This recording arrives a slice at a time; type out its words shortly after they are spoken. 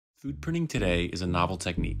Food printing today is a novel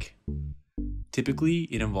technique. Typically,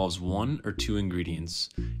 it involves one or two ingredients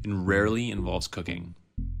and rarely involves cooking.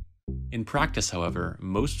 In practice, however,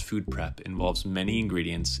 most food prep involves many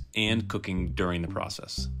ingredients and cooking during the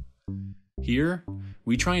process. Here,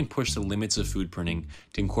 we try and push the limits of food printing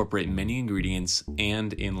to incorporate many ingredients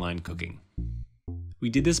and inline cooking.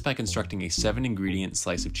 We did this by constructing a 7-ingredient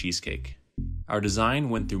slice of cheesecake. Our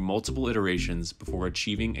design went through multiple iterations before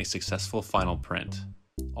achieving a successful final print.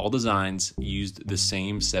 All designs used the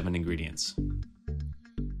same 7 ingredients.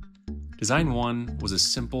 Design 1 was a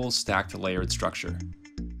simple stacked layered structure.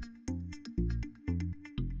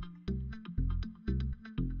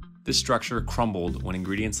 This structure crumbled when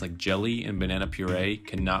ingredients like jelly and banana puree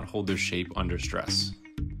cannot hold their shape under stress.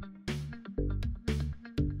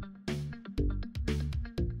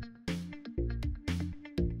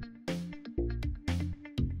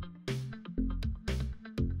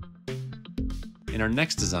 In our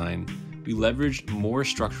next design, we leveraged more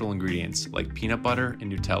structural ingredients like peanut butter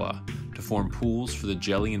and Nutella to form pools for the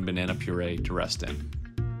jelly and banana puree to rest in.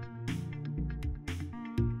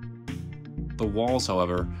 The walls,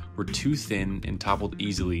 however, were too thin and toppled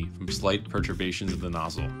easily from slight perturbations of the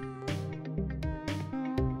nozzle.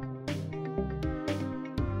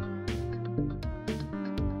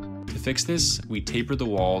 To fix this, we tapered the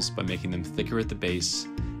walls by making them thicker at the base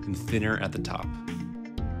and thinner at the top.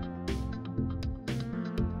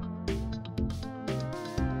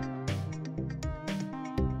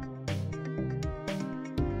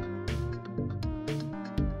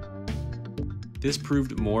 This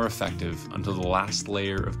proved more effective until the last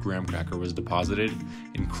layer of graham cracker was deposited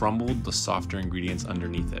and crumbled the softer ingredients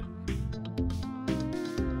underneath it.